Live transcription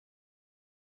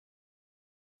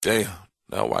Damn,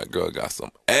 that white girl got some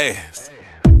ass.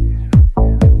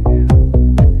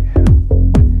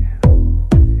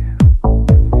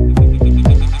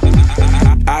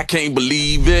 I can't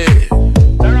believe it.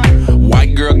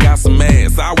 White girl got some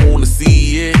ass, I wanna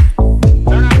see it.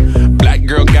 Black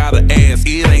girl got an ass,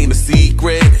 it ain't a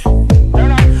secret.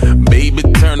 Baby,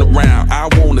 turn around, I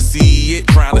wanna see it.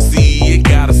 Tryna see it,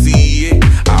 gotta see it.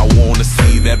 I wanna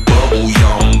see that bubble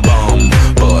yum bum,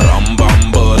 bum, bubble yum bum,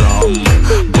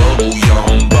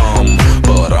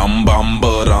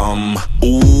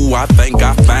 ooh, I think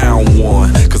I found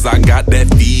one. Cause I got that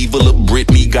fever, little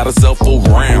Britney got herself a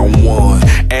round one.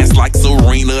 Ass like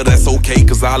Serena, that's okay,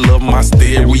 cause I love my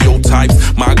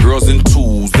stereotypes. My girls in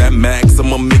twos, that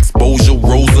maximum exposure.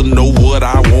 Rosa know what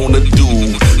I wanna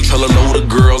do. Tell a load of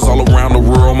girls all around the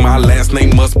world my last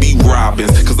name must be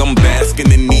Robbins. Cause I'm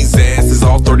basking in these asses,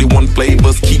 all 31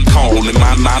 flavors keep calling.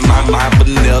 My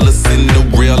vanilla,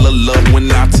 Cinderella, love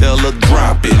when I tell her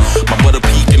drop it. My butter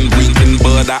peeking, reeking,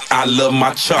 but I love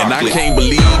my chocolate. And I can't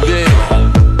believe it.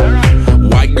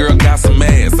 White girl got some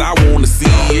ass, I wanna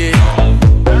see it.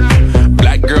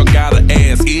 Black girl got an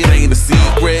ass, it ain't a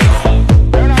secret.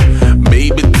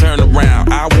 Baby, turn around,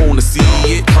 I wanna see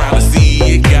it. Tryna see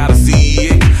it, gotta see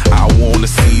it. I wanna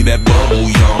see that bubble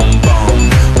yum bum,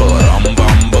 bubble yum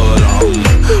bum,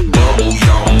 bubble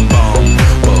yum bum,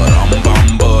 bubble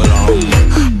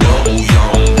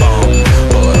yum bum.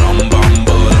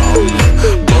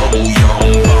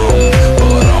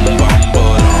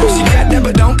 She got that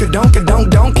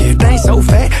donka, thing so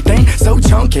fat, thing so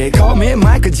chunky. Call me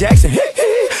Michael Jackson,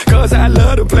 cause I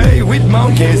love to play with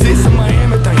monkeys. It's a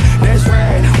Miami thing, that's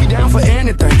right. We down for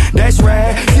anything, that's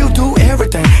right. You do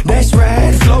everything, that's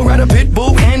right. Flow right a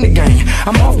pitbull and the gang.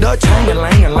 I'm off the chain,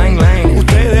 lang.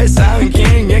 Ustedes saben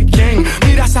quién es quién.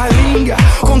 Mira esa linga,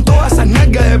 con todas esas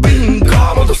nalgas de brinco.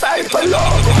 Como tú sabes, pues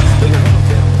loco.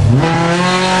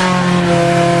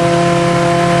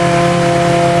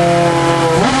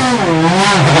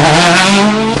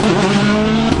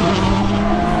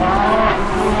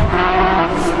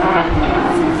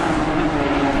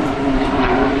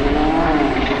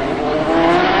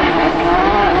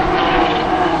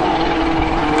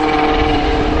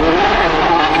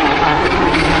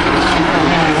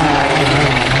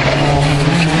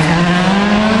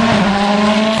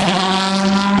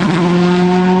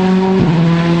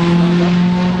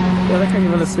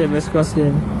 Mesco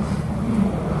assieme.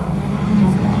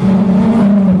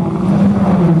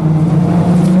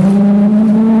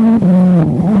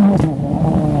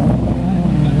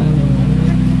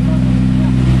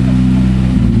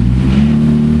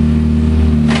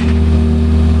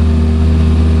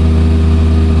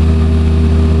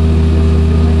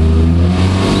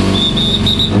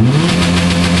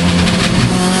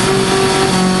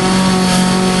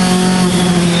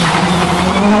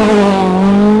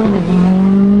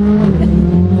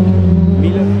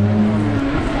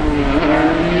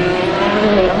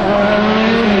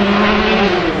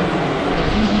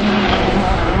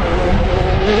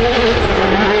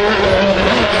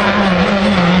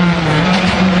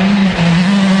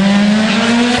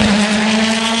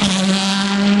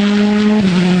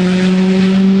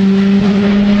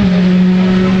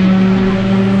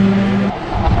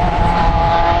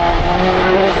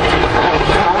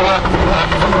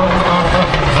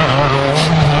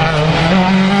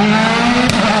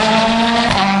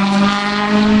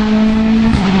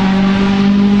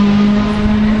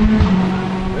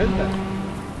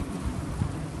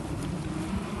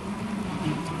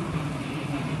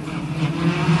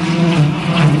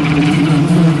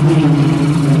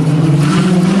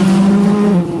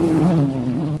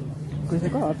 Questa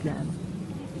qua va piano.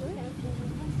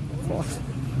 Forza.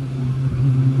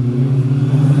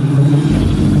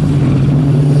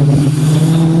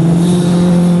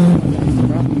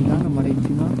 Milano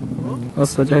Marittima. Lo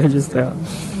sto già registrando.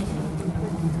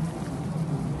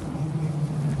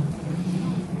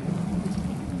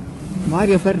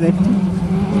 Mario Ferretti.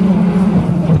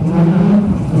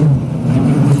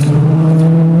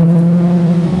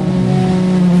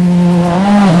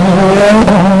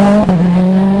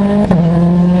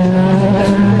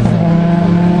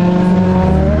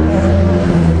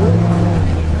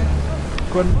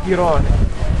 Con tirone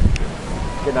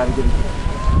che dà di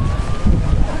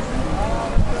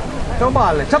non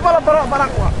male, ciapala però qua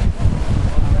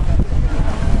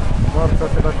Porto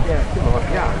Sebastiano, sì, ma va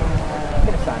piano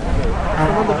che ne sai, sto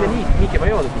andando pianissimo, mica, ma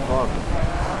io vado più forte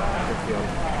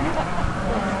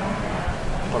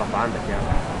con la panda chiaro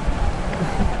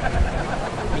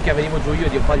mica venivo giù io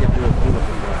di un paio più prima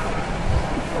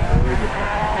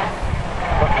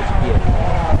qua ci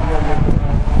piedi